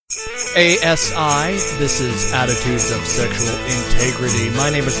ASI, this is Attitudes of Sexual Integrity. My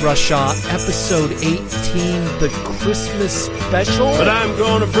name is Russ Shaw, episode 18, the Christmas special. But I'm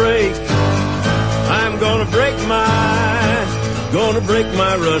gonna break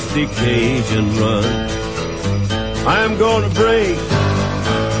my rusty cage and run. I'm gonna break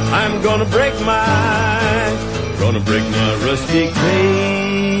my rusty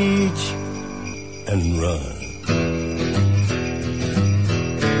cage and run.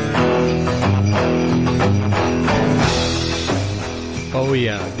 Oh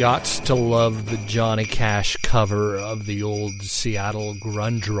yeah, gots to love the Johnny Cash cover of the old Seattle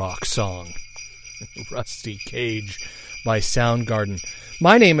grunge rock song, Rusty Cage by Soundgarden.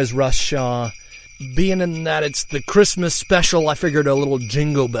 My name is Russ Shaw. Being in that it's the Christmas special, I figured a little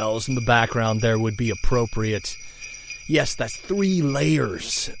jingle bells in the background there would be appropriate. Yes, that's 3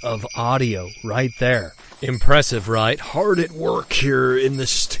 layers of audio right there. Impressive, right? Hard at work here in the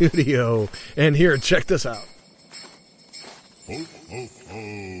studio. And here, check this out.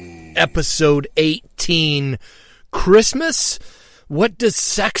 Episode 18, Christmas? What does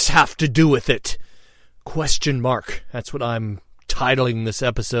sex have to do with it? Question mark. That's what I'm titling this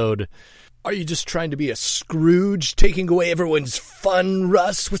episode. Are you just trying to be a Scrooge, taking away everyone's fun,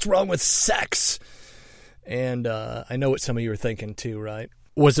 Russ? What's wrong with sex? And I know what some of you are thinking too, right?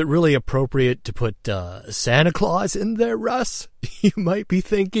 Was it really appropriate to put Santa Claus in there, Russ? You might be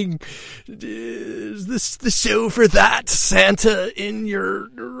thinking, is this the show for that? Santa in your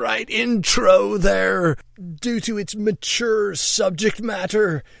right intro there, due to its mature subject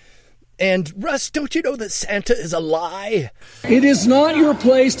matter. And, Russ, don't you know that Santa is a lie? It is not your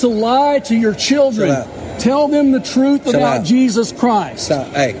place to lie to your children. Tell them the truth about Jesus Christ.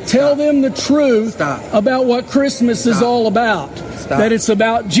 Tell them the truth about what Christmas is all about. That it's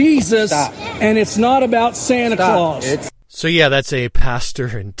about Jesus and it's not about Santa Claus. So, yeah, that's a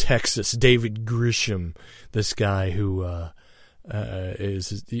pastor in Texas, David Grisham, this guy who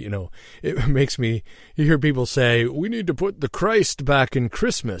is, you know, it makes me hear people say, we need to put the Christ back in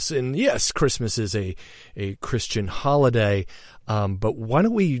Christmas. And yes, Christmas is a Christian holiday, but why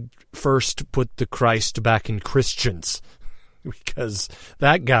don't we first put the Christ back in Christians? Because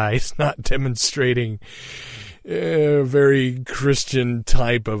that guy's not demonstrating a very Christian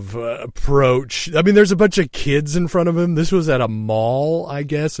type of approach. I mean, there's a bunch of kids in front of him. This was at a mall, I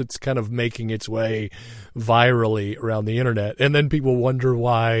guess. It's kind of making its way virally around the internet. And then people wonder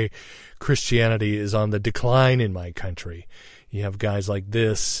why Christianity is on the decline in my country. You have guys like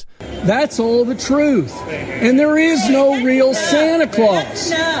this. That's all the truth. And there is no real Santa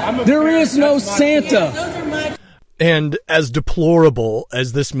Claus. There is no Santa. And as deplorable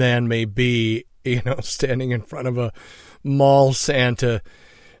as this man may be, you know, standing in front of a mall Santa,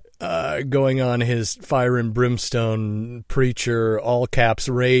 going on his fire and brimstone preacher, all caps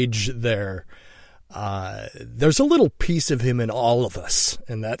rage there. There's a little piece of him in all of us,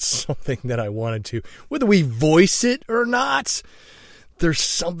 and that's something that I wanted to, whether we voice it or not, there's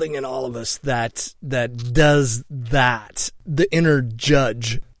something in all of us that does that, the inner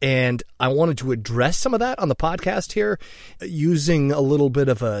judge. And I wanted to address some of that on the podcast here using a little bit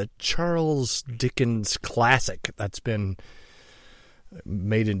of a Charles Dickens classic that's been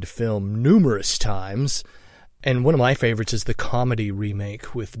made into film numerous times. And one of my favorites is the comedy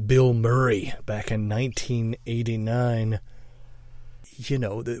remake with Bill Murray back in 1989. You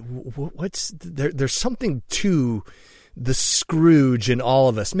know, there's something to the Scrooge in all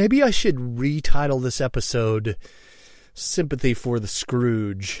of us. Maybe I should retitle this episode Sympathy for the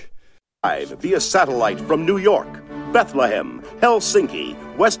Scrooge. Via satellite from New York, Bethlehem, Helsinki,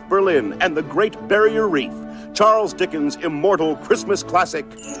 West Berlin, and the Great Barrier Reef, Charles Dickens' immortal Christmas classic,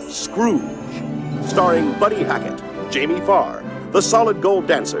 Scrooge, starring Buddy Hackett, Jamie Farr, the Solid Gold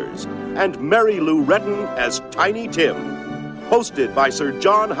Dancers, and Mary Lou Retton as Tiny Tim. Hosted by Sir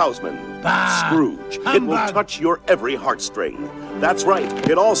John Houseman. Scrooge. It will touch your every heartstring. That's right.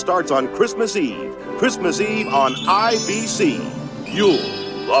 It all starts on Christmas Eve. Christmas Eve on IBC. You'll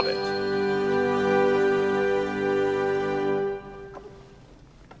love it.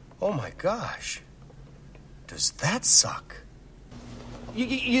 Oh my gosh. Does that suck?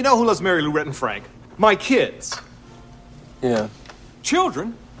 You know who loves Mary Lou Retton, Frank? My kids. Yeah.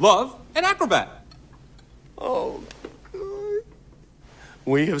 Children love an acrobat. Oh, God.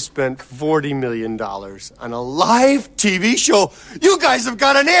 We have spent $40 million on a live TV show. You guys have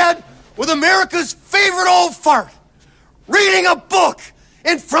got an ad with America's favorite old fart reading a book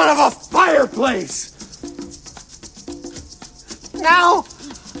in front of a fireplace. Now,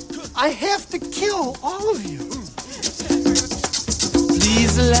 I have to kill all of you.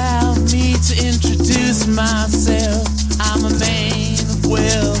 Please allow me to introduce myself. I'm a man of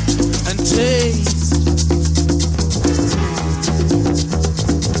wealth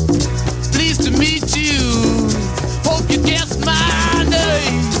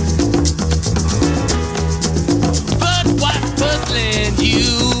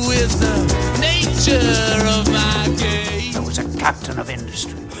You is the nature of my game. There was a captain of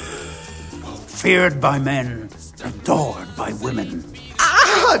industry, feared by men, adored by women.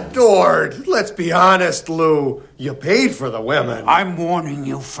 Adored? Let's be honest, Lou. You paid for the women. I'm warning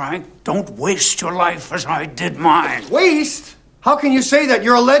you, Frank. Don't waste your life as I did mine. Waste? How can you say that?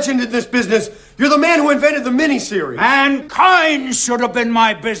 You're a legend in this business. You're the man who invented the miniseries. Mankind should have been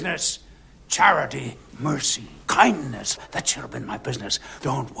my business. Charity, mercy, kindness, that should have been my business.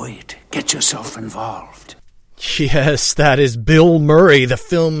 Don't wait. Get yourself involved. Yes, that is Bill Murray, the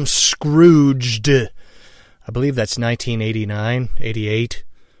film Scrooged. I believe that's 1989, 88,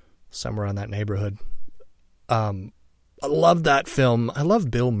 somewhere in that neighborhood. I love that film. I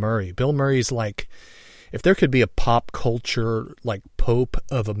love Bill Murray. Bill Murray's like, if there could be a pop culture like Pope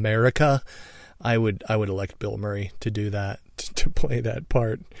of America, I would elect Bill Murray to do that, to play that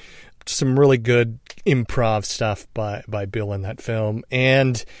part. Some really good improv stuff by Bill in that film.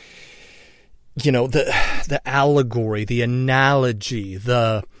 And, you know, the allegory, the analogy,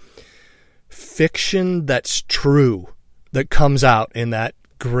 the fiction that's true that comes out in that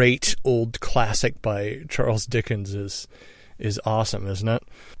great old classic by Charles Dickens is awesome, isn't it?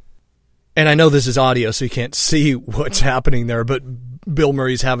 And I know this is audio, so you can't see what's happening there, but Bill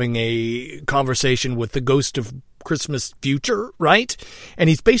Murray's having a conversation with the ghost of Christmas future, right? And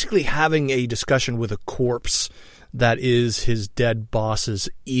he's basically having a discussion with a corpse that is his dead boss's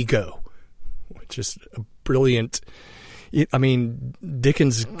ego, which is a brilliant... I mean,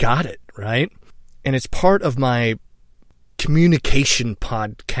 Dickens got it, right? And it's part of my communication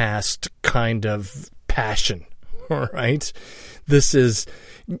podcast kind of passion, all right? This is,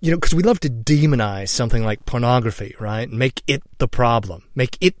 you know, because we love to demonize something like pornography, right? Make it the problem.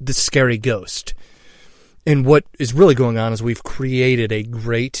 Make it the scary ghost. And what is really going on is we've created a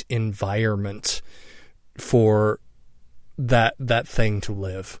great environment for that thing to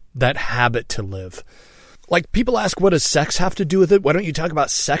live, that habit to live. Like, people ask, what does sex have to do with it? Why don't you talk about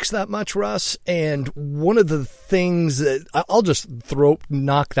sex that much, Russ? And one of the things that I'll just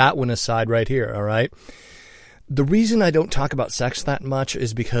knock that one aside right here, all right? The reason I don't talk about sex that much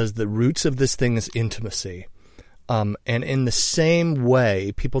is because the roots of this thing is intimacy. And in the same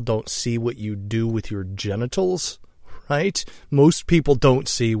way, people don't see what you do with your genitals, right? Most people don't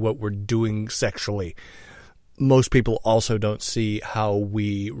see what we're doing sexually. Most people also don't see how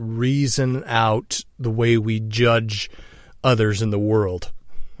we reason out the way we judge others in the world.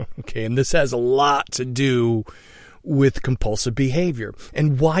 Okay, and this has a lot to do with compulsive behavior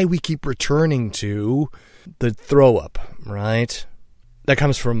and why we keep returning to the throw up, right? That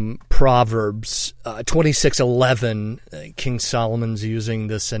comes from Proverbs 26:11. King Solomon's using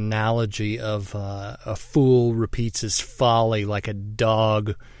this analogy of a fool repeats his folly like a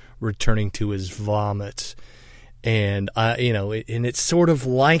dog returning to his vomit. And, and it's sort of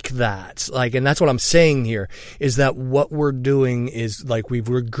like that. Like, and that's what I'm saying here, is that what we're doing is like we've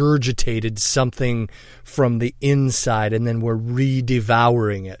regurgitated something from the inside and then we're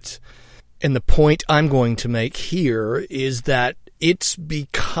re-devouring it. And the point I'm going to make here is that it's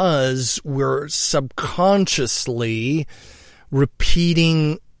because we're subconsciously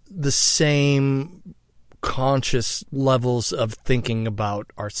repeating the same conscious levels of thinking about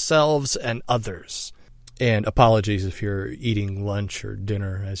ourselves and others. And apologies if you're eating lunch or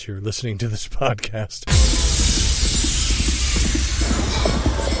dinner as you're listening to this podcast.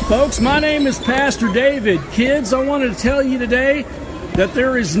 Folks, my name is Pastor David. Kids, I wanted to tell you today that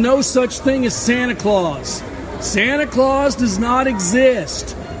there is no such thing as Santa Claus. Santa Claus does not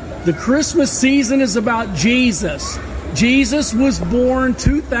exist. The Christmas season is about Jesus. Jesus was born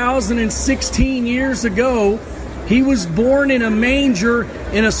 2,016 years ago. He was born in a manger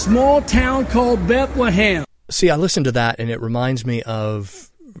in a small town called Bethlehem. See, I listened to that, and it reminds me of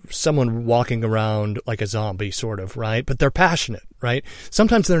someone walking around like a zombie, sort of, right? But they're passionate, right?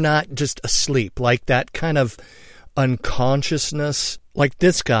 Sometimes they're not just asleep, like that kind of unconsciousness, like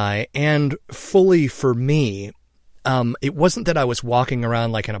this guy. And fully for me, it wasn't that I was walking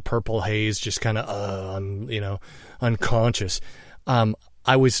around like in a purple haze, just kind of, unconscious. I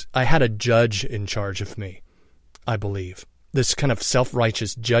had a judge in charge of me. I believe this kind of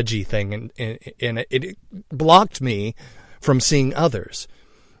self-righteous judgy thing, and it blocked me from seeing others.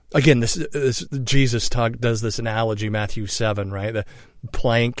 Again, this Jesus does this analogy, Matthew 7, right? The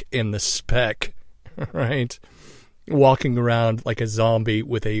plank and the speck, right? Walking around like a zombie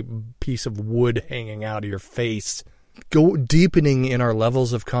with a piece of wood hanging out of your face. Go deepening in our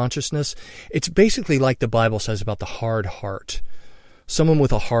levels of consciousness. It's basically like the Bible says about the hard heart. someone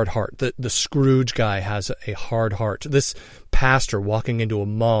with a hard heart. The Scrooge guy has a hard heart. This pastor walking into a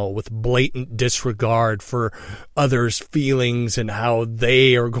mall with blatant disregard for others' feelings and how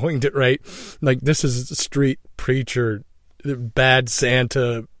they are going to, right? Like, this is a street preacher, bad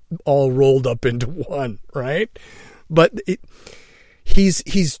Santa, all rolled up into one, right? But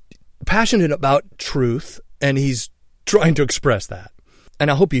he's passionate about truth, and he's trying to express that. And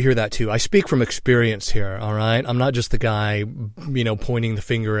I hope you hear that too. I speak from experience here, all right? I'm not just the guy, pointing the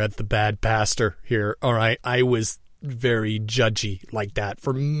finger at the bad pastor here, all right? I was very judgy like that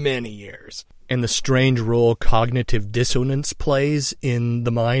for many years. And the strange role cognitive dissonance plays in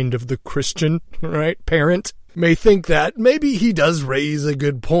the mind of the Christian, right, parent may think that maybe he does raise a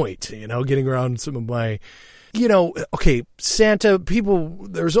good point, getting around some of my... okay, Santa,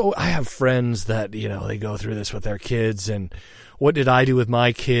 I have friends that, they go through this with their kids, and what did I do with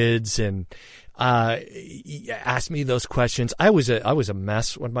my kids? And ask me those questions. I was a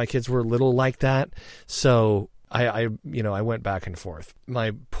mess when my kids were little like that. So I went back and forth.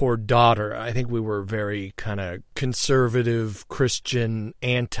 My poor daughter, I think we were very kind of conservative, Christian,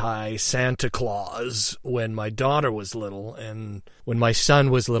 anti-Santa Claus when my daughter was little. And when my son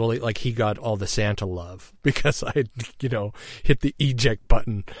was little, like, he got all the Santa love because I, hit the eject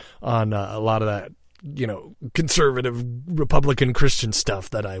button on a lot of that, conservative Republican Christian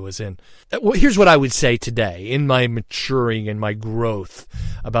stuff that I was in. Well, here's what I would say today in my maturing and my growth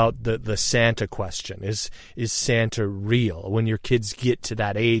about the Santa question. Is Santa real? When your kids get to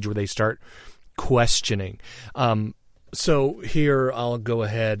that age where they start questioning. So here I'll go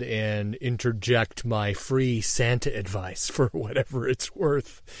ahead and interject my free Santa advice for whatever it's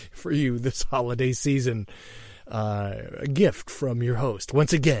worth for you this holiday season. A gift from your host.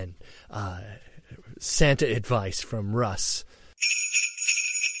 Once again, Santa advice from Russ.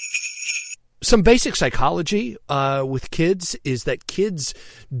 Some basic psychology with kids is that kids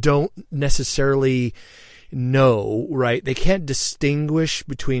don't necessarily know, right? They can't distinguish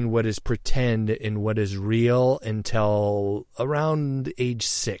between what is pretend and what is real until around age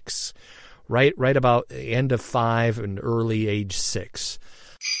 6, right about the end of 5 and early age 6.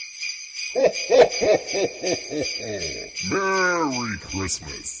 Merry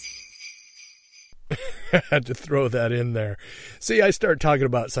Christmas. I had to throw that in there. See, I start talking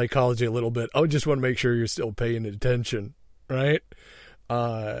about psychology a little bit. I just want to make sure you're still paying attention, right?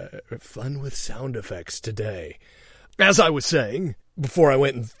 Fun with sound effects today. As I was saying, before I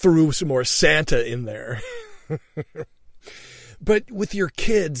went and threw some more Santa in there. But with your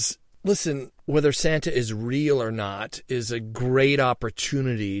kids, listen, whether Santa is real or not is a great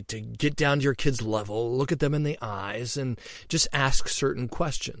opportunity to get down to your kids' level, look at them in the eyes, and just ask certain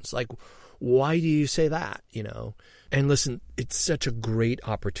questions. Like, why do you say that, And listen, it's such a great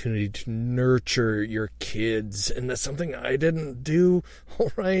opportunity to nurture your kids, and that's something I didn't do,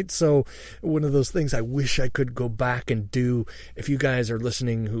 all right? So one of those things I wish I could go back and do. If you guys are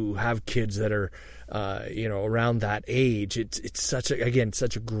listening who have kids that are, around that age, it's such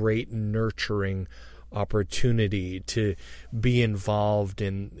a great nurturing opportunity to be involved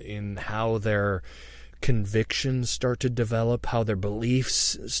in how their convictions start to develop, how their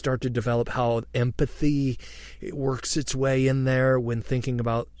beliefs start to develop, how empathy works its way in there when thinking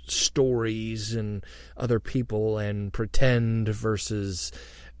about stories and other people and pretend versus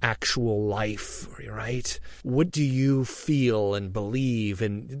actual life, right? What do you feel and believe?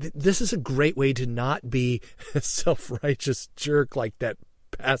 And this is a great way to not be a self-righteous jerk like that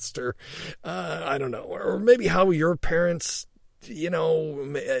pastor. I don't know. Or maybe how your parents,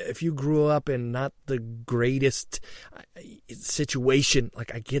 if you grew up in not the greatest situation,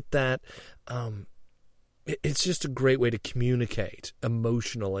 like, I get that. It's just a great way to communicate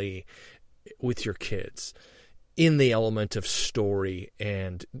emotionally with your kids in the element of story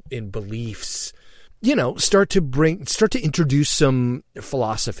and in beliefs. Start to introduce some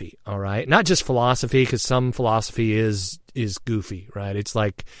philosophy, all right? Not just philosophy, because some philosophy is goofy, right? It's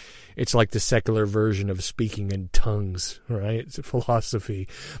like the secular version of speaking in tongues, right? It's a philosophy.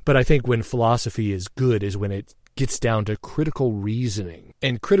 But I think when philosophy is good is when it gets down to critical reasoning.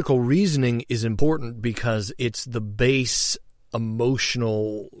 And critical reasoning is important because it's the base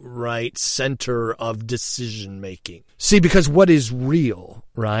emotional, right, center of decision making. See, because what is real,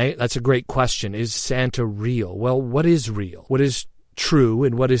 right? That's a great question. Is Santa real? Well, what is real? What is true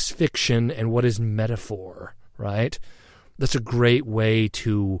and what is fiction and what is metaphor, right? That's a great way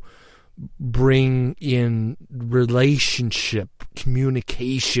to bring in relationship,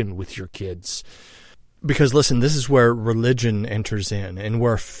 communication with your kids. Because listen, this is where religion enters in and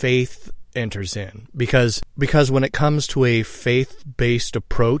where faith enters in. Because when it comes to a faith-based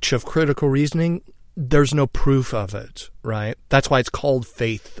approach of critical reasoning, there's no proof of it, right? That's why it's called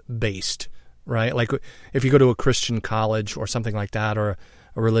faith-based, right? Like if you go to a Christian college or something like that, or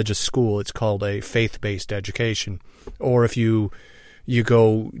a religious school, it's called a faith-based education. Or if you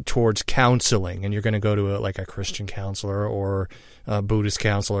go towards counseling and you're going to go to a Christian counselor or a Buddhist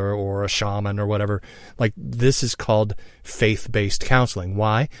counselor or a shaman or whatever, like this is called faith-based counseling.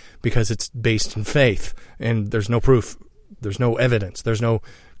 Why? Because it's based in faith and there's no proof. There's no evidence. There's no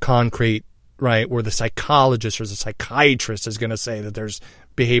concrete, right, where the psychologist or the psychiatrist is going to say that there's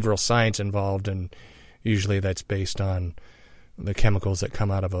behavioral science involved, and usually that's based on the chemicals that come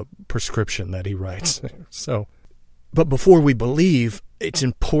out of a prescription that he writes. So, but before we believe, it's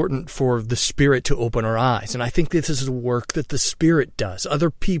important for the Spirit to open our eyes. And I think this is a work that the Spirit does. Other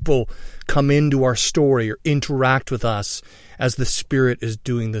people come into our story or interact with us as the Spirit is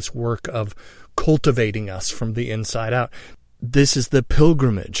doing this work of cultivating us from the inside out. This is the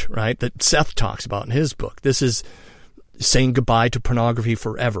pilgrimage, right, that Seth talks about in his book. This is saying goodbye to pornography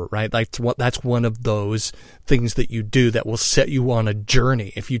forever, right? That's one of those things that you do that will set you on a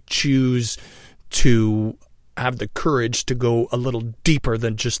journey if you choose to have the courage to go a little deeper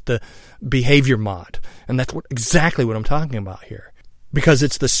than just the behavior mod. And that's exactly what I'm talking about here. Because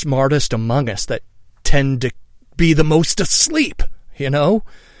it's the smartest among us that tend to be the most asleep, you know?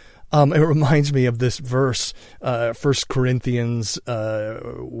 It reminds me of this verse, 1 Corinthians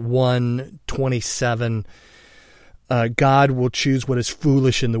 1:27. God will choose what is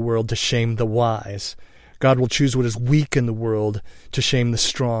foolish in the world to shame the wise. God will choose what is weak in the world to shame the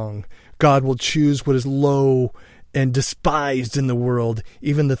strong. God will choose what is low and despised in the world,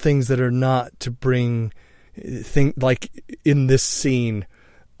 even the things that are not, to bring, like in this scene.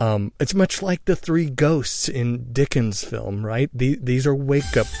 It's much like the three ghosts in Dickens' film, right? These are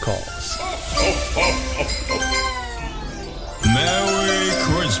wake-up calls. Merry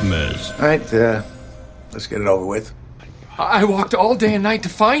Christmas. All right, let's get it over with. I walked all day and night to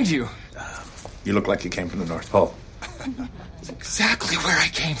find you. You look like you came from the North Pole. That's exactly where I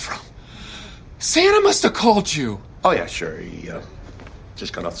came from. Santa must have called you. Oh, yeah, sure. He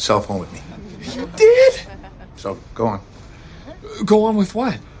just got off the cell phone with me. You did? So, go on. Go on with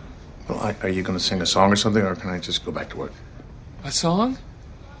what? Well, are you going to sing a song or something, or can I just go back to work? A song?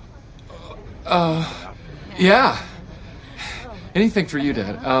 Yeah. Anything for you,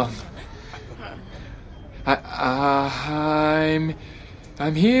 Dad.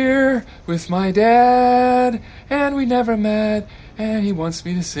 I'm here with my dad, and we never met, and he wants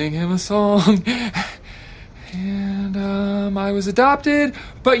me to sing him a song. And, I was adopted,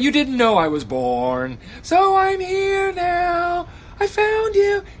 but you didn't know I was born. So I'm here now. I found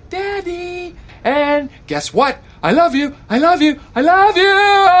you, Daddy. And guess what? I love you. I love you. I love you.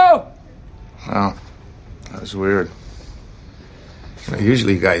 Wow. That was weird.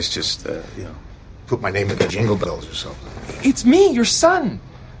 Usually you guys just, put my name in the jingle bells or something. It's me, your son.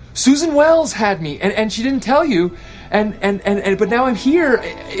 Susan Wells had me, and she didn't tell you. But now I'm here.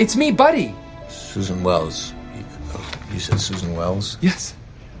 It's me, Buddy. Susan Wells. You said Susan Wells? Yes.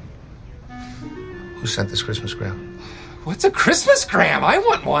 Who sent this Christmasgram? What's a Christmasgram? I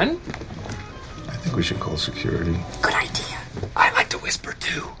want one. I think we should call security. Good idea. I like to whisper,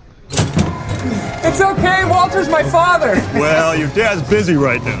 too. It's okay. Walter's my father. Well, your dad's busy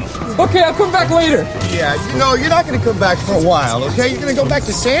right now. Okay, I'll come back later. Yeah, you're not going to come back for a while, okay? You're going to go back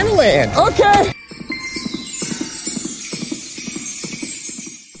to Santaland. Okay.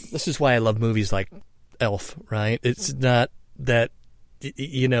 This is why I love movies like Elf, right? It's not that,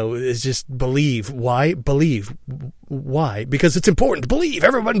 it's just believe. Why? Believe. Why? Because it's important to believe.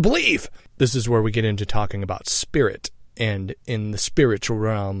 Everyone believe. This is where we get into talking about spirit. And in the spiritual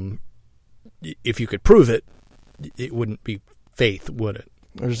realm, if you could prove it, it wouldn't be faith, would it?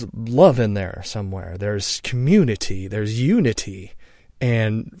 There's love in there somewhere. There's community. There's unity.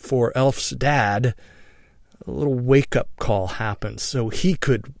 And for Elf's dad, a little wake-up call happens so he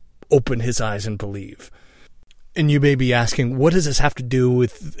could open his eyes and believe. And you may be asking, what does this have to do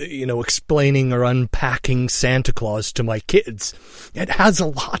with, explaining or unpacking Santa Claus to my kids? It has a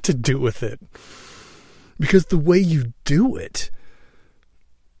lot to do with it. Because the way you do it,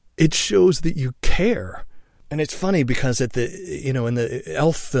 it shows that you care. And it's funny because in the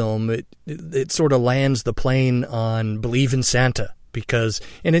Elf film, it sort of lands the plane on believe in Santa.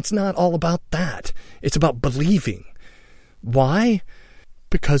 And it's not all about that. It's about believing. Why?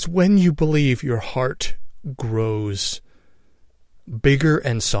 Because when you believe, your heart grows bigger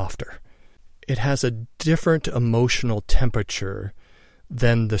and softer. It has a different emotional temperature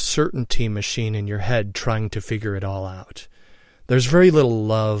than the certainty machine in your head trying to figure it all out. There's very little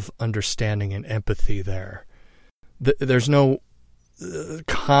love, understanding, and empathy there. There's no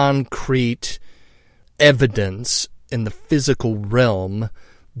concrete evidence in the physical realm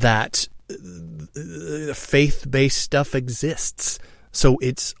that faith-based stuff exists. So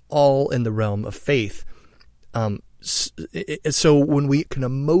it's all in the realm of faith. So when we can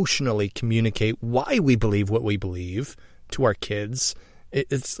emotionally communicate why we believe what we believe to our kids,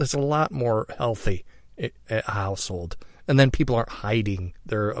 it's a lot more healthy a household. And then people aren't hiding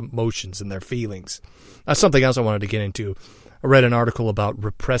their emotions and their feelings. That's something else I wanted to get into. I read an article about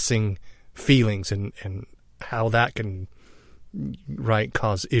repressing feelings and how that can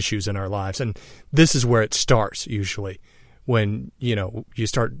cause issues in our lives. And this is where it starts usually, when you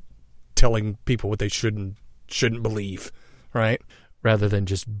start telling people what they shouldn't shouldn't believe, right? Rather than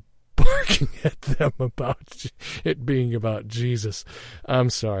just barking at them about it being about Jesus. I'm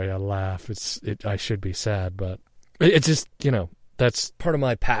sorry, I laugh. I should be sad, but it's just, that's part of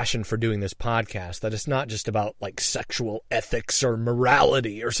my passion for doing this podcast, that it's not just about like sexual ethics or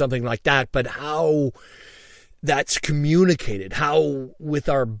morality or something like that, but how that's communicated, how with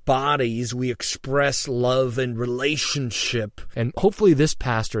our bodies we express love and relationship. And hopefully this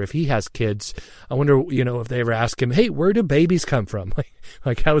pastor, if he has kids, I wonder, if they ever ask him, hey, where do babies come from?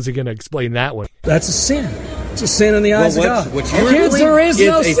 Like how is he going to explain that one? That's a sin. It's a sin in the eyes of God. Kids, there is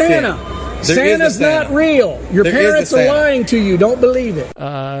no Santa. Santa's not real. Your parents are lying to you. Don't believe it.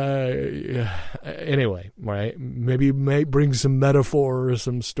 Anyway, right? Maybe you may bring some metaphor or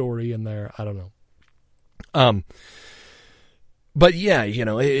some story in there. I don't know. But yeah,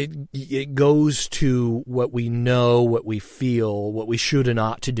 it goes to what we know, what we feel, what we should and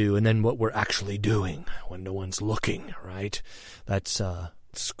ought to do, and then what we're actually doing when no one's looking, right? That's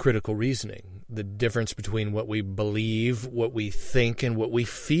it's critical reasoning. The difference between what we believe, what we think, and what we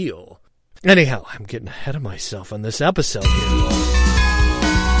feel. Anyhow, I'm getting ahead of myself on this episode here.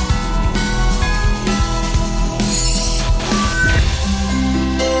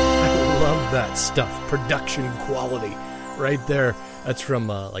 I love that stuff. Production quality right there. That's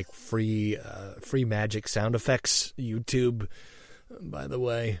from free magic sound effects YouTube, by the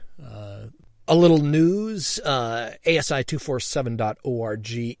way. A little news,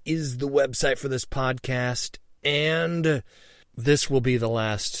 ASI247.org is the website for this podcast, and this will be the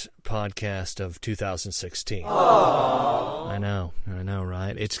last podcast of 2016. Aww. I know,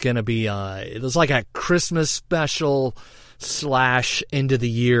 right? It's going to be, it was like a Christmas special / end of the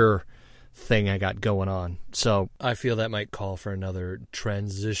year thing I got going on. So I feel that might call for another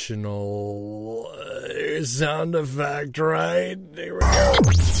transitional sound effect, right? There we go.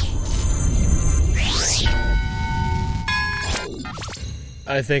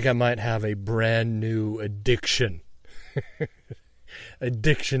 I think I might have a brand new addiction.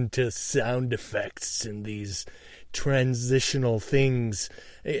 Addiction to sound effects and these transitional things.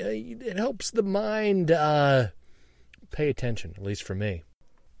 It helps the mind pay attention, at least for me.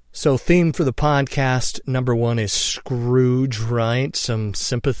 So theme for the podcast, number 1 is Scrooge, right? Some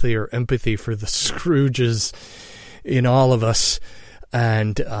sympathy or empathy for the Scrooges in all of us.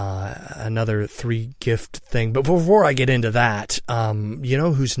 And another 3-gift thing. But before I get into that,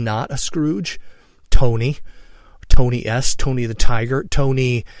 who's not a Scrooge? Tony S., Tony the Tiger,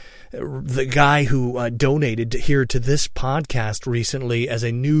 Tony, the guy who donated here to this podcast recently as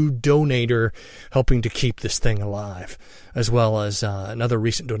a new donator, helping to keep this thing alive, as well as another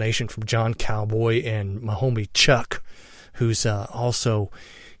recent donation from John Cowboy and my homie Chuck, who's also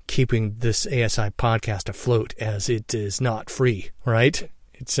keeping this ASI podcast afloat, as it is not free, right?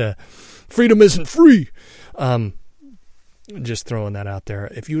 It's freedom isn't free. Just throwing that out there.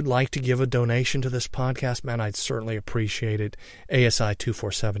 If you'd like to give a donation to this podcast, man, I'd certainly appreciate it.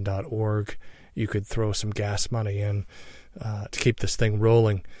 ASI247.org. You could throw some gas money in to keep this thing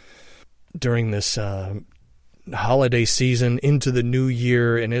rolling during this holiday season into the new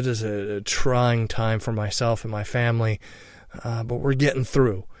year, and it is a trying time for myself and my family, but we're getting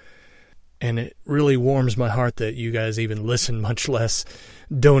through. And it really warms my heart that you guys even listen, much less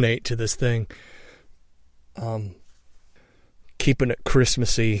donate to this thing. Keeping it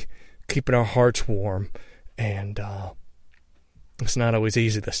Christmassy, keeping our hearts warm, and it's not always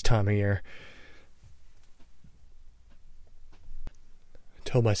easy this time of year. I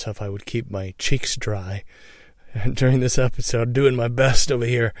told myself I would keep my cheeks dry during this episode, doing my best over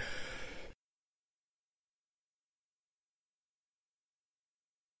here.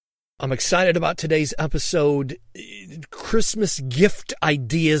 I'm excited about today's episode. Christmas gift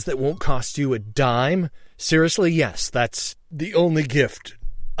ideas that won't cost you a dime. Seriously, yes, that's the only gift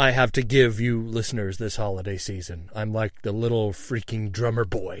I have to give you listeners this holiday season. I'm like the little freaking drummer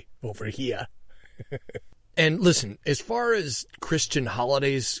boy over here. And listen, as far as Christian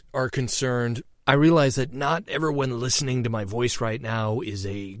holidays are concerned, I realize that not everyone listening to my voice right now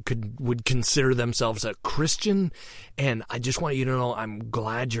would consider themselves a Christian, and I just want you to know I'm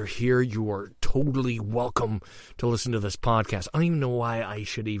glad you're here. You are totally welcome to listen to this podcast. I don't even know why I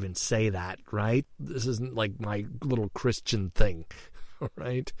should even say that, right? This isn't like my little Christian thing.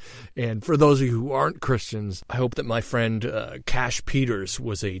 Right? And for those of you who aren't Christians, I hope that my friend Cash Peters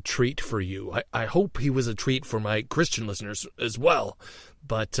was a treat for you. I hope he was a treat for my Christian listeners as well.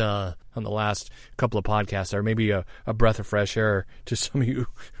 But on the last couple of podcasts, there may be a breath of fresh air to some of you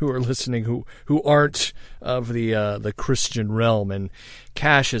who are listening who aren't of the Christian realm. And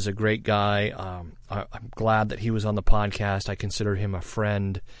Cash is a great guy. I'm glad that he was on the podcast. I consider him a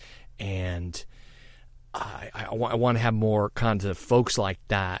friend, and I want to have more kinds of folks like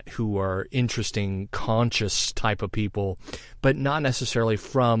that who are interesting, conscious type of people, but not necessarily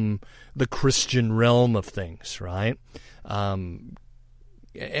from the Christian realm of things, right? And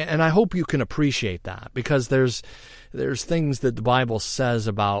I hope you can appreciate that, because there's things that the Bible says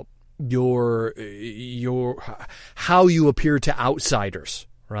about your how you appear to outsiders,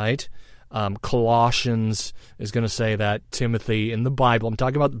 right? Colossians is going to say that. Timothy in the Bible, I'm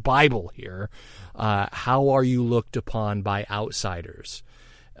talking about the Bible here. How are you looked upon by outsiders?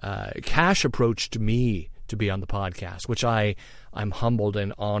 Cash approached me to be on the podcast, which I'm humbled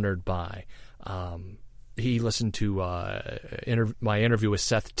and honored by. He listened to my interview with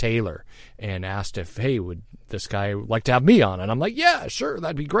Seth Taylor and asked if, hey, would this guy like to have me on? And I'm like, yeah, sure,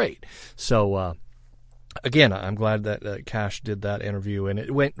 that'd be great. So, again, I'm glad that Cash did that interview, and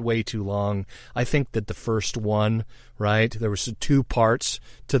it went way too long. I think that the first one, right, there was 2 parts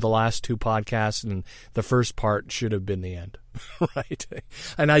to the last 2 podcasts, and the first part should have been the end, right?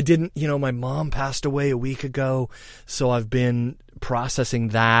 And I didn't, my mom passed away a week ago, so I've been processing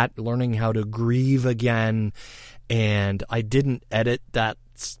that, learning how to grieve again, and I didn't edit that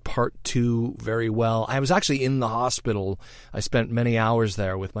part 2 very well. I was actually in the hospital. I spent many hours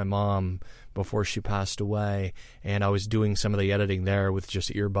there with my mom before she passed away, and I was doing some of the editing there with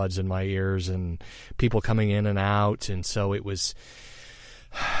just earbuds in my ears and people coming in and out, and so it was,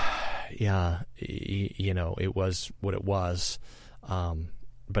 it was what it was.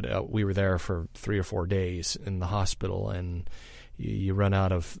 But we were there for 3 or 4 days in the hospital, and you run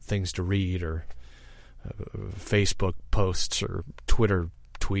out of things to read, or Facebook posts or Twitter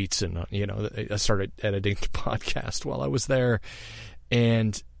tweets, and I started editing the podcast while I was there,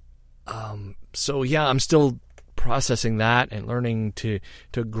 and so yeah, I'm still processing that and learning to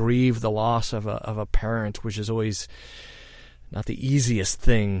grieve the loss of a parent, which is always not the easiest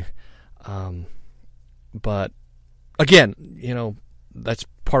thing. But again, that's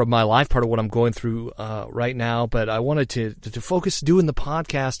part of my life, part of what I'm going through right now. But I wanted to focus doing the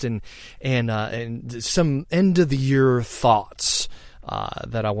podcast and some end of the year thoughts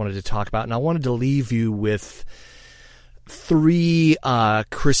that I wanted to talk about, and I wanted to leave you with 3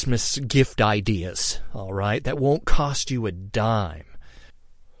 Christmas gift ideas, all right, that won't cost you a dime.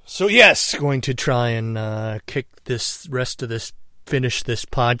 So yes, going to try and finish this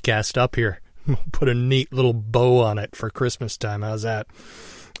podcast up here. Put a neat little bow on it for Christmas time. How's that?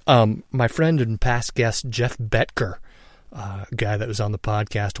 My friend and past guest Jeff Betker, a guy that was on the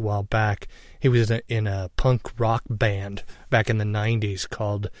podcast a while back, he was in a punk rock band back in the 90s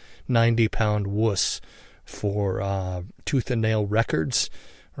called 90 Pound Wuss for Tooth and Nail Records,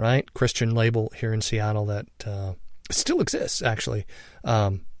 right? Christian label here in Seattle that still exists, actually.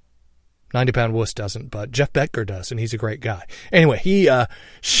 90 Pound Wuss doesn't, but Jeff Betker does, and he's a great guy. Anyway, he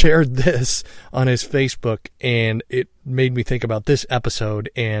shared this on his Facebook, and it made me think about this episode,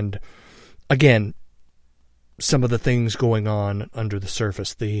 and again, some of the things going on under the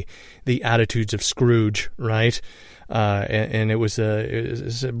surface, the attitudes of Scrooge, right? And it was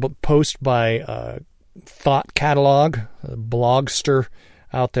a post by Thought Catalog, a blogster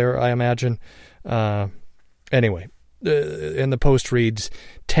out there, I imagine. Anyway, and the post reads,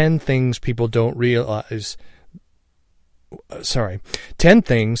 10 things people don't realize. 10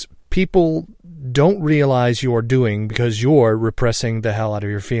 things people don't realize you're doing because you're repressing the hell out of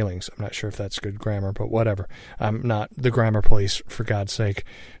your feelings. I'm not sure if that's good grammar, but whatever. I'm not the grammar police, for God's sake.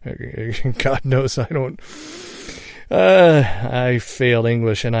 God knows I don't. I failed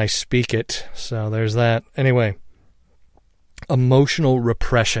English and I speak it, so there's that. Anyway, emotional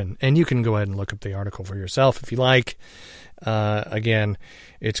repression. And you can go ahead and look up the article for yourself if you like. Again,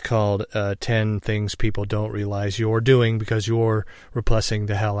 it's called 10 Things People Don't Realize You're Doing Because You're Repressing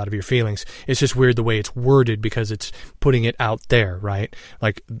the Hell Out of Your Feelings. It's just weird the way it's worded because it's putting it out there, right?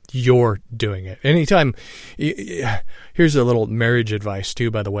 Like, you're doing it. Anytime, here's a little marriage advice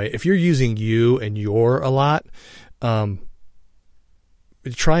too, by the way. If you're using you and your a lot,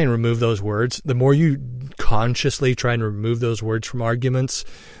 try and remove those words. The more you consciously try and remove those words from arguments,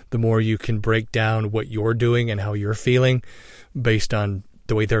 the more you can break down what you're doing and how you're feeling based on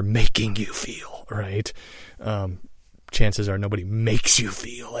the way they're making you feel, right? Chances are nobody makes you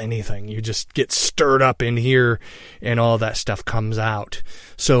feel anything. You just get stirred up in here and all that stuff comes out.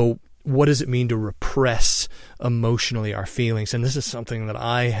 So what does it mean to repress emotionally our feelings? And this is something that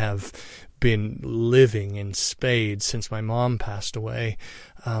I have been living in spades since my mom passed away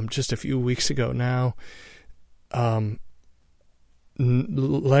just a few weeks ago now.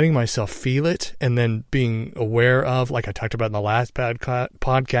 Letting myself feel it and then being aware of, like I talked about in the last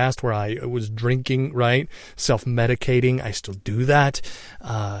podcast where I was drinking, right? Self-medicating. I still do that.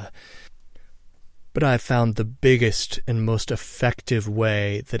 But I found the biggest and most effective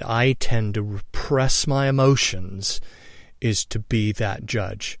way that I tend to repress my emotions is to be that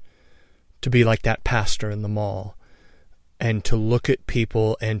judge, to be like that pastor in the mall, and to look at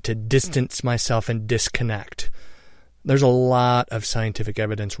people and to distance myself and disconnect. There's a lot of scientific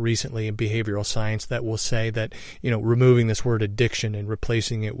evidence recently in behavioral science that will say that, removing this word addiction and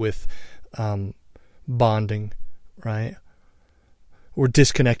replacing it with bonding, right? We're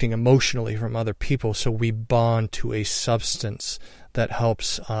disconnecting emotionally from other people, so we bond to a substance that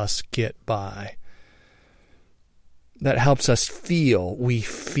helps us get by. That helps us feel. We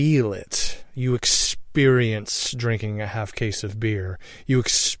feel it. You experience drinking a half case of beer. You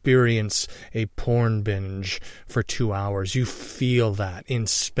experience a porn binge for 2 hours. You feel that in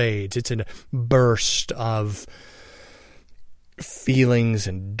spades. It's a burst of feelings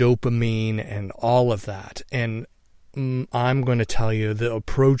and dopamine and all of that. And I'm going to tell you the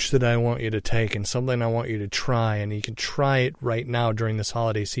approach that I want you to take and something I want you to try, and you can try it right now during this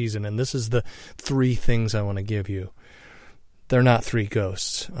holiday season. And this is the 3 things I want to give you. They're not 3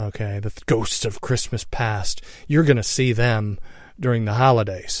 ghosts, okay? The ghosts of Christmas past. You're going to see them during the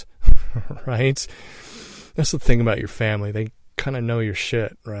holidays, right? That's the thing about your family. They kind of know your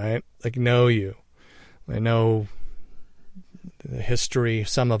shit, right? They know you. They know the history,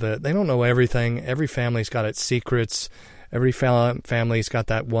 some of it. They don't know everything. Every family's got its secrets. Every family's got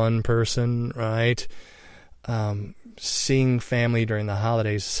that one person, right? Seeing family during the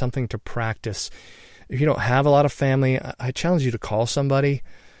holidays is something to practice. If you don't have a lot of family, I challenge you to call somebody.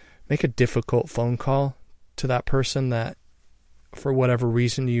 Make a difficult phone call to that person that, for whatever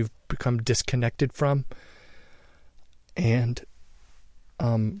reason, you've become disconnected from. And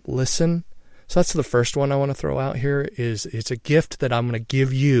listen. So that's the first one I want to throw out here is it's a gift that I'm going to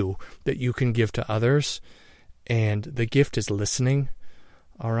give you that you can give to others. And the gift is listening.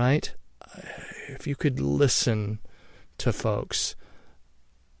 All right? If you could listen to folks.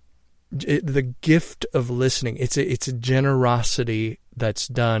 The gift of listening, it's a generosity that's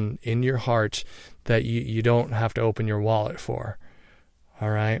done in your heart that you don't have to open your wallet for. All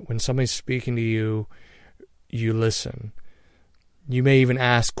right? When somebody's speaking to you, you listen. You may even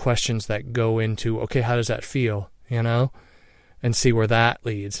ask questions that go into, okay, how does that feel? And see where that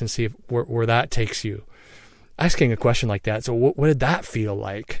leads and see if, where that takes you. Asking a question like that, so what did that feel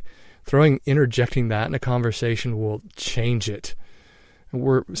like? Interjecting that in a conversation will change it.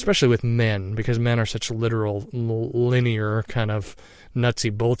 Especially with men, because men are such literal, linear, kind of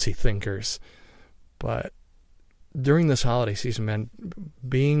nutsy-boltsy thinkers. But during this holiday season, man,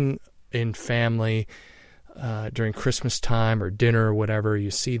 being in family during Christmas time or dinner or whatever,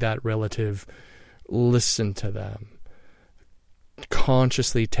 you see that relative, listen to them.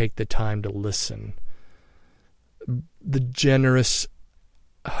 Consciously take the time to listen. The generous,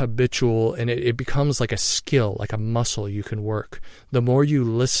 habitual, and it becomes like a skill, like a muscle you can work. The more you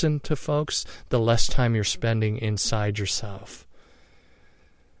listen to folks, the less time you're spending inside yourself.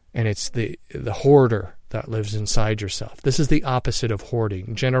 And it's the hoarder that lives inside yourself. This is the opposite of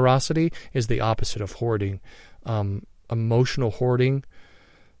hoarding. Generosity is the opposite of hoarding. Emotional hoarding,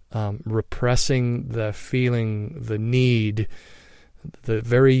 repressing the feeling, the need, the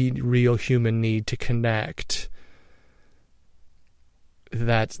very real human need to connect.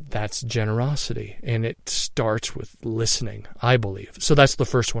 That's generosity, and it starts with listening, I believe. So that's the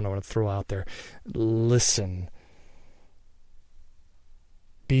first one I want to throw out there. Listen.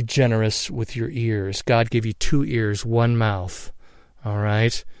 Be generous with your ears. God gave you 2 ears, 1 mouth. All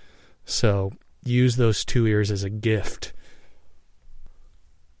right? So use those 2 ears as a gift.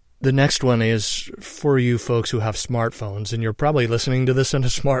 The next one is for you folks who have smartphones, and you're probably listening to this on a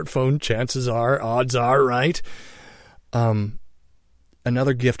smartphone. Odds are, right?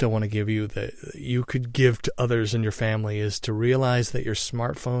 Another gift I want to give you that you could give to others in your family is to realize that your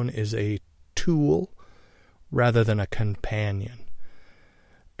smartphone is a tool rather than a companion.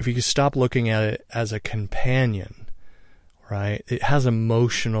 If you could stop looking at it as a companion, right? It has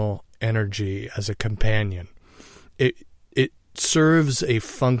emotional energy as a companion. It serves a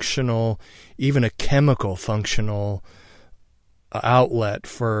functional, even a chemical functional outlet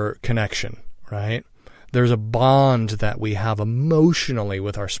for connection, right? There's a bond that we have emotionally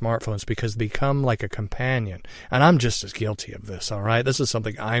with our smartphones because they become like a companion. And I'm just as guilty of this, all right? This is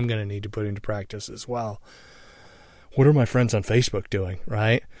something I'm going to need to put into practice as well. What are my friends on Facebook doing,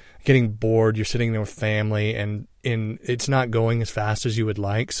 right? Getting bored, you're sitting there with family, and it's not going as fast as you would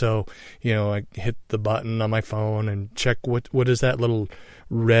like. So, I hit the button on my phone and check what is that little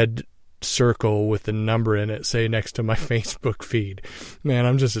red circle with the number in it say next to my Facebook feed. Man,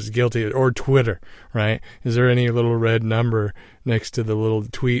 I'm just as guilty. Or Twitter, right? Is there any little red number next to the little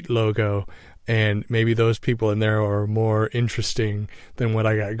tweet logo? And maybe those people in there are more interesting than what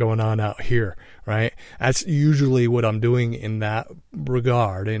I got going on out here, right? That's usually what I'm doing in that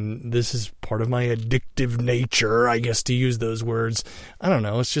regard. And this is part of my addictive nature, I guess, to use those words. I don't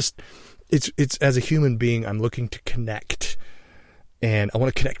know. It's just, it's as a human being, I'm looking to connect. And I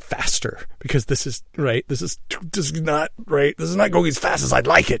want to connect faster because this is right. This is not right. This is not going as fast as I'd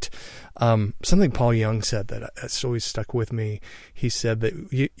like it. Something Paul Young said that's always stuck with me. He said that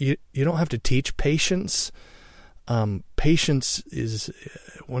you don't have to teach patience. Patience is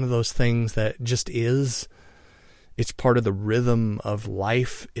one of those things that just is. It's part of the rhythm of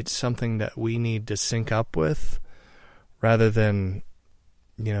life. It's something that we need to sync up with rather than,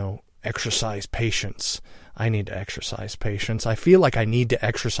 exercise patience. I need to exercise patience. I feel like I need to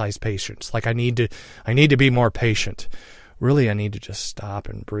exercise patience. Like I need to be more patient. Really, I need to just stop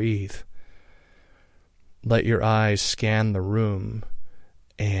and breathe. Let your eyes scan the room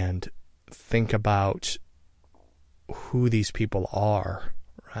and think about who these people are,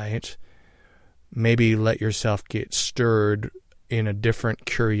 right? Maybe let yourself get stirred in a different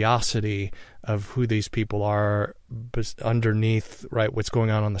curiosity of who these people are underneath, right, what's going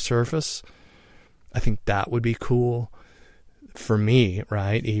on the surface. I think that would be cool for me,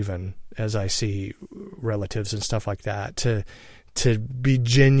 right, even as I see relatives and stuff like that, to be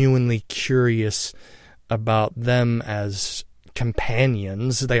genuinely curious about them as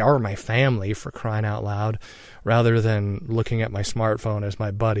companions. They are my family, for crying out loud, rather than looking at my smartphone as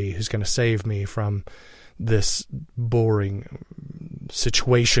my buddy who's going to save me from this boring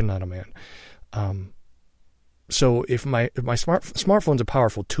situation that I'm in. So if my smartphone's a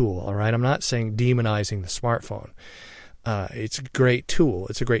powerful tool, all right? I'm not saying demonizing the smartphone. It's a great tool.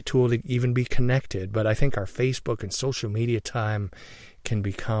 It's a great tool to even be connected. But I think our Facebook and social media time can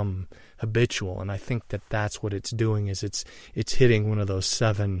become habitual, and I think that's what it's doing. Is it's hitting one of those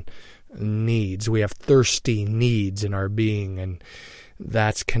 7 needs. We have thirsty needs in our being, and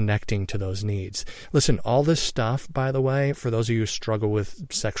that's connecting to those needs. Listen, all this stuff, by the way, for those of you who struggle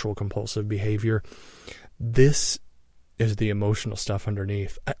with sexual compulsive behavior, this is the emotional stuff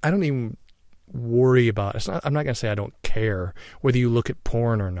underneath. I don't even worry about it. I'm not going to say I don't care whether you look at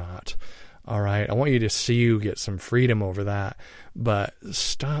porn or not. All right. I want you to see you get some freedom over that, but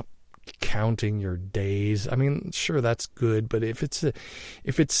stop counting your days. I mean, sure, that's good, but if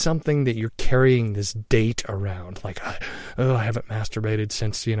it's something that you're carrying this date around, like, I haven't masturbated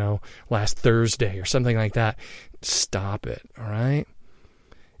since, last Thursday or something like that, stop it. All right.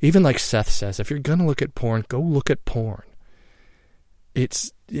 Even like Seth says, if you're going to look at porn, go look at porn.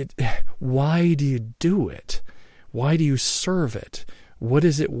 Why do you do it? Why do you serve it? What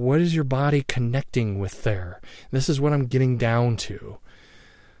is it? What is your body connecting with there? This is what I'm getting down to.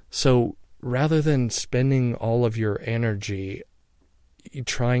 So rather than spending all of your energy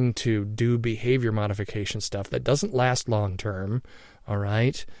trying to do behavior modification stuff that doesn't last long term, all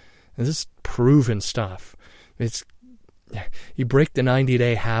right? And this is proven stuff. You break the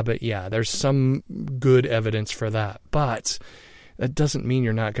 90-day habit, yeah, there's some good evidence for that, but that doesn't mean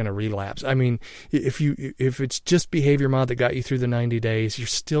you're not going to relapse. I mean, if it's just behavior mod that got you through the 90 days,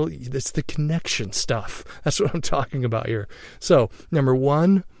 it's the connection stuff. That's what I'm talking about here. So, number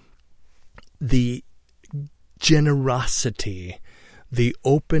 1, the generosity, the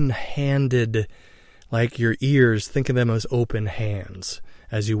open-handed, like your ears, think of them as open hands.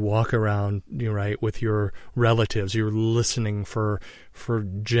 As you walk around, right, with your relatives, you're listening for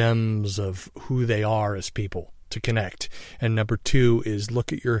gems of who they are as people to connect. And number 2 is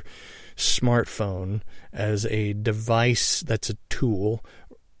look at your smartphone as a device that's a tool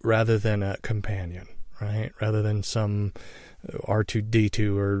rather than a companion, right? Rather than some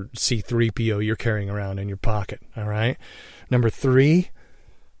R2-D2 or C-3PO you're carrying around in your pocket, all right? Number three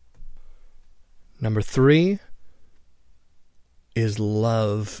is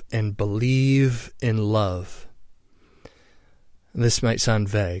love and believe in love. This might sound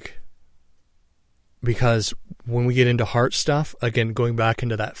vague, because when we get into heart stuff, again, going back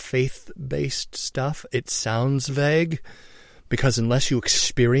into that faith-based stuff, it sounds vague, because unless you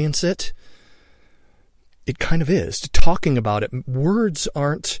experience it, it kind of is. Talking about it, words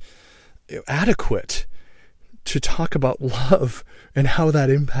aren't adequate to talk about love and how that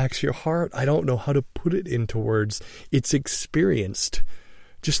impacts your heart. I don't know how to put it into words. It's experienced.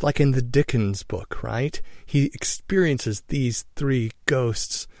 Just like in the Dickens book, right? He experiences these three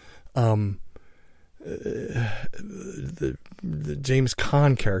ghosts. The James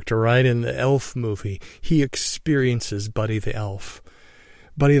Caan character, right, in the Elf movie, he experiences Buddy the Elf.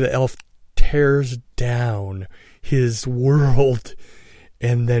 Buddy the Elf tears down his world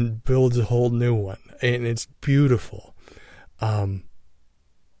and then builds a whole new one, and it's beautiful.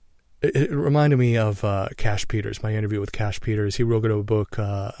 It reminded me of Cash Peters, my interview with Cash Peters. He wrote a book,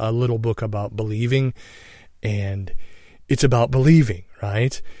 a little book about believing, and it's about believing,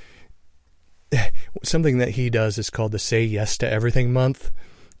 right? Something that he does is called the Say Yes to Everything month.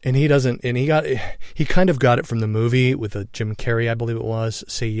 And he kind of got it from the movie with Jim Carrey, I believe it was,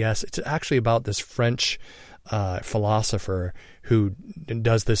 Say Yes. It's actually about this French philosopher who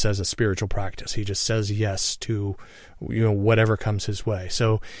does this as a spiritual practice. He just says yes to, whatever comes his way.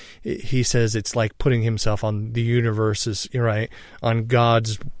 So he says it's like putting himself on the universe's, right, on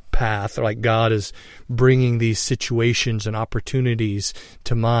God's path. Like God is bringing these situations and opportunities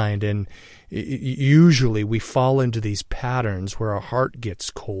to mind, and usually we fall into these patterns where our heart gets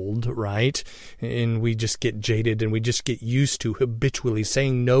cold, right? And we just get jaded and we just get used to habitually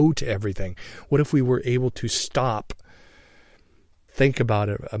saying no to everything. What if we were able to stop, think about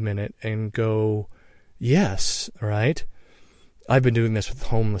it a minute, and go, yes, right? I've been doing this with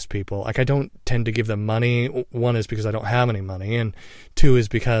homeless people. Like, I don't tend to give them money. One is because I don't have any money, and two is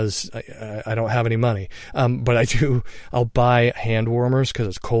because I don't have any money. But I'll buy hand warmers because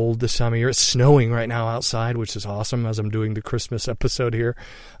it's cold this time of year. It's snowing right now outside, which is awesome as I'm doing the Christmas episode here.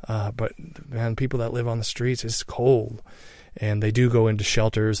 But man, people that live on the streets, it's cold. And they do go into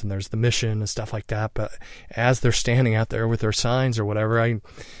shelters, and there's the mission and stuff like that. But as they're standing out there with their signs or whatever, I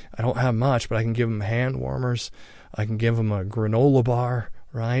don't have much, but I can give them hand warmers. I can give them a granola bar,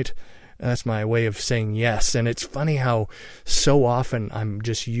 right? That's my way of saying yes. And it's funny how so often I'm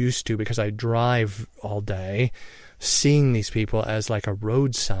just used to, because I drive all day, seeing these people as like a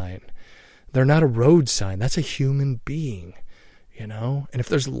road sign. They're not a road sign. That's a human being, And if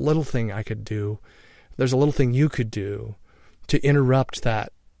there's a little thing I could do, there's a little thing you could do to interrupt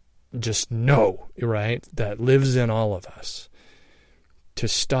that just no, right, that lives in all of us. To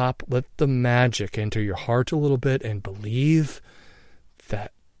stop, let the magic enter your heart a little bit and believe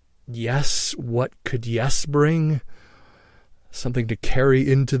that yes, what could yes bring? Something to carry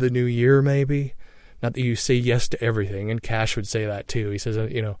into the new year, maybe. Not that you say yes to everything, and Cash would say that too. He says,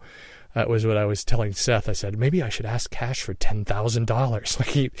 that was what I was telling Seth. I said, maybe I should ask Cash for $10,000.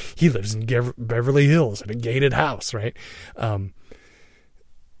 Like he lives in Beverly Hills in a gated house, right?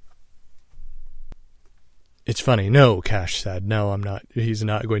 It's funny. No, Cash said, no, I'm not. He's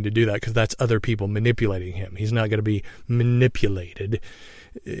not going to do that because that's other people manipulating him. He's not going to be manipulated,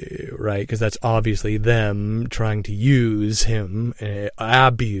 right? Because that's obviously them trying to use him,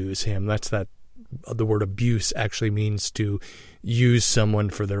 abuse him. The word abuse actually means to use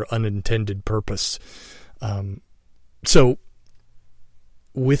someone for their unintended purpose. So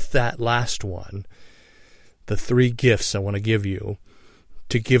with that last one, the three gifts I want to give you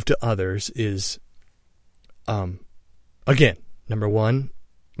to give to others is, again, number one,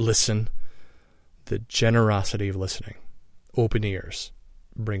 listen. The generosity of listening. Open ears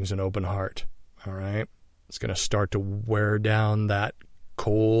brings an open heart. All right. It's going to start to wear down that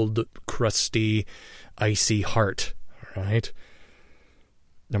cold, crusty, icy heart. All right.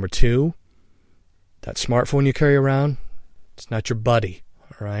 Number two, that smartphone you carry around, it's not your buddy.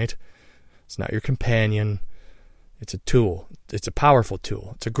 All right. It's not your companion. It's a tool. It's a powerful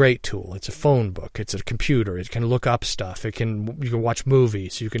tool. It's a great tool. It's a phone book. It's a computer. It can look up stuff. You can watch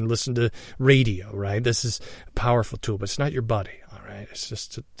movies. You can listen to radio, right? This is a powerful tool, but it's not your buddy, all right? It's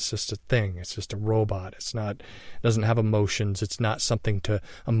just a thing. It's just a robot. It doesn't have emotions. It's not something to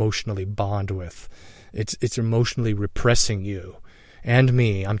emotionally bond with. It's emotionally repressing you and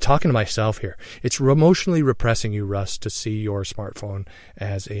me. I'm talking to myself here. It's emotionally repressing you, Russ, to see your smartphone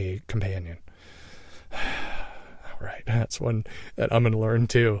as a companion. right? That's one that I'm going to learn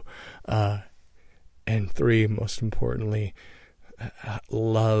too. And 3, most importantly,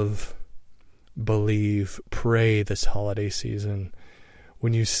 love, believe, pray this holiday season.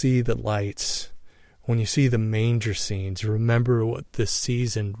 When you see the lights, when you see the manger scenes, remember what this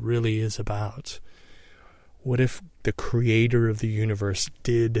season really is about. What if the creator of the universe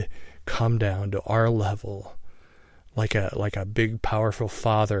did come down to our level, like a big, powerful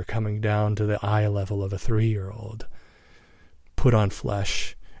father coming down to the eye level of a 3-year-old, put on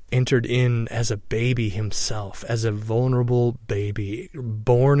flesh, entered in as a baby himself, as a vulnerable baby,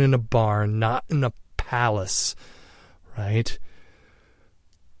 born in a barn, not in a palace, right?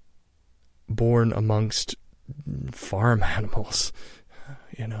 Born amongst farm animals,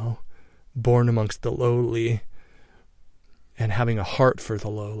 born amongst the lowly and having a heart for the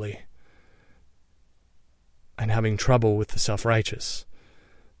lowly and having trouble with the self-righteous.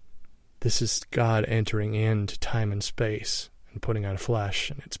 This is God entering into time and space and putting on flesh,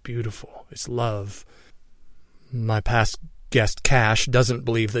 and it's beautiful. It's love. My past guest, Cash, doesn't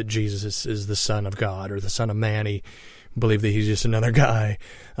believe that Jesus is the Son of God or the Son of Man. He believes that he's just another guy.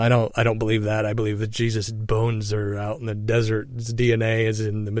 I don't believe that. I believe that Jesus' bones are out in the desert. His DNA is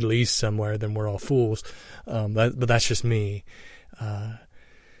in the Middle East somewhere. Then we're all fools. But that's just me.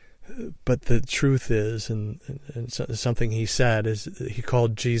 But the truth is, and something he said, is he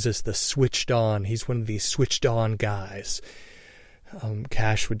called Jesus the switched on. He's one of these switched on guys.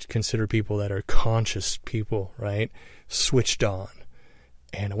 Cash would consider people that are conscious people, right? Switched on.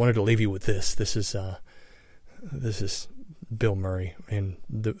 And I wanted to leave you with this. This is Bill Murray in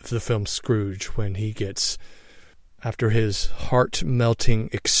the film Scrooge, when he gets, after his heart-melting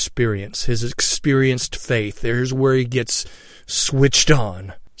experience, his experienced faith, there's where he gets switched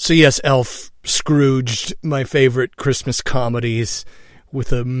on. So yes, Elf, Scrooged, my favorite Christmas comedies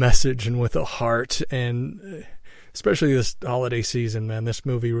with a message and with a heart, and especially this holiday season, man, this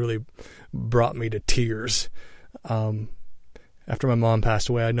movie really brought me to tears. After my mom passed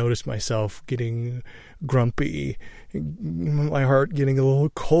away, I noticed myself getting grumpy, my heart getting a little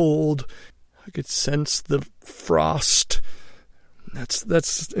cold. I could sense the frost.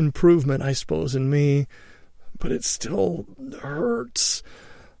 That's improvement, I suppose, in me, but it still hurts.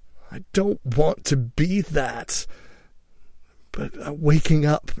 I don't want to be that, but I'm waking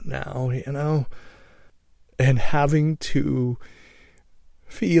up now, and having to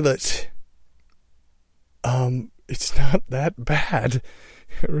feel it. It's not that bad.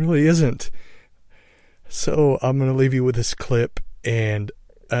 It really isn't. So I'm going to leave you with this clip, and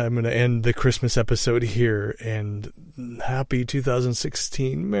I'm going to end the Christmas episode here. And happy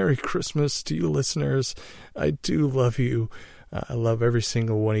 2016. Merry Christmas to you listeners. I do love you. I love every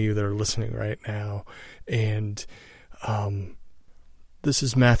single one of you that are listening right now. And this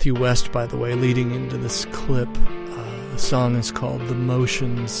is Matthew West, by the way, leading into this clip. The song is called The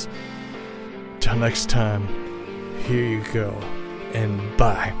Motions. Till next time, here you go, and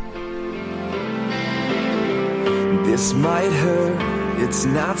bye. This might hurt, it's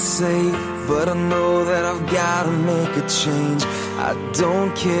not safe, but I know that I've gotta make a change. I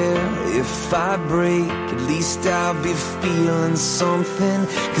don't care if I break, at least I'll be feeling something.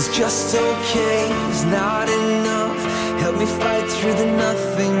 'Cause just okay is not enough. Help me fight through the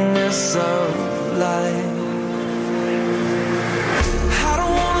nothingness of life. I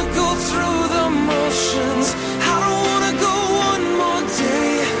don't wanna go through the motions. I don't wanna go one more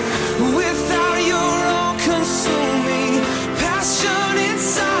day without your all-consuming passion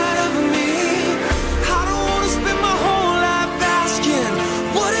inside of me. I don't wanna spend my whole life asking,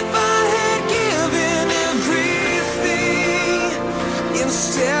 what if I had given everything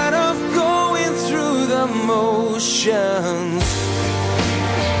instead of going through the motions?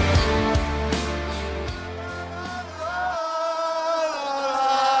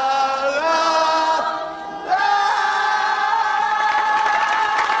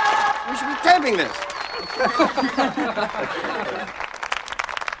 This. Now,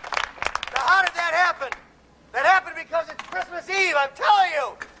 how did that happen? That happened because it's Christmas Eve, I'm telling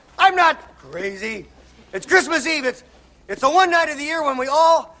you. I'm not crazy. It's Christmas Eve. It's the one night of the year when we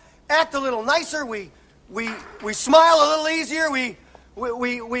all act a little nicer. We smile a little easier. We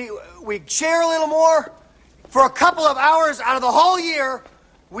share a little more. For a couple of hours out of the whole year,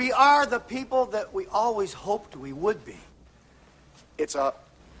 we are the people that we always hoped we would be. It's a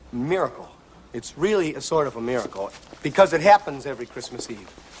miracle. It's really a sort of a miracle, because it happens every Christmas Eve.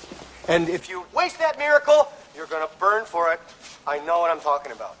 And if you waste that miracle, you're going to burn for it. I know what I'm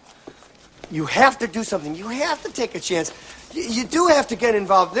talking about. You have to do something. You have to take a chance. You do have to get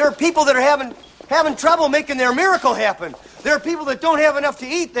involved. There are people that are having trouble making their miracle happen. There are people that don't have enough to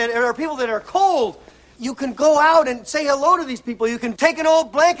eat. There are people that are cold. you can go out and say hello to these people. You can take an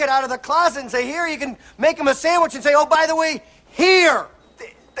old blanket out of the closet and say, here. You can make them a sandwich and say, oh, by the way, here.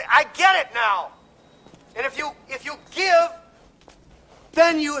 I get it now. And if you give,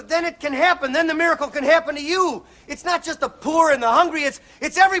 then it can happen. Then the miracle can happen to you. It's not just the poor and the hungry. It's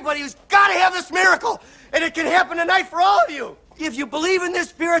everybody who's got to have this miracle. And it can happen tonight for all of you. If you believe in this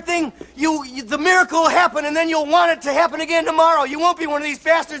spirit thing, the miracle will happen, and then you'll want it to happen again tomorrow. You won't be one of these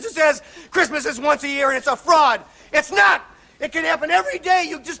bastards who says Christmas is once a year and it's a fraud. It's not. It can happen every day.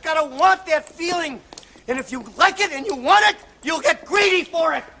 You just got to want that feeling. And if you like it and you want it, you'll get greedy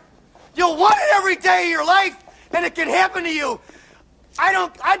for it. You'll want it every day of your life, and it can happen to you.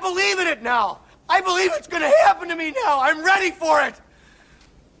 I believe in it now. I believe it's going to happen to me now. I'm ready for it.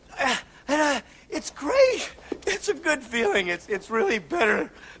 It's great. It's a good feeling. It's really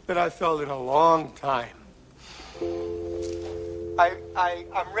better than I felt in a long time.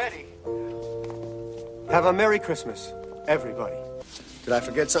 I'm ready. Have a Merry Christmas, everybody. Did I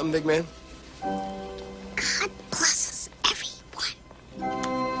forget something, big man?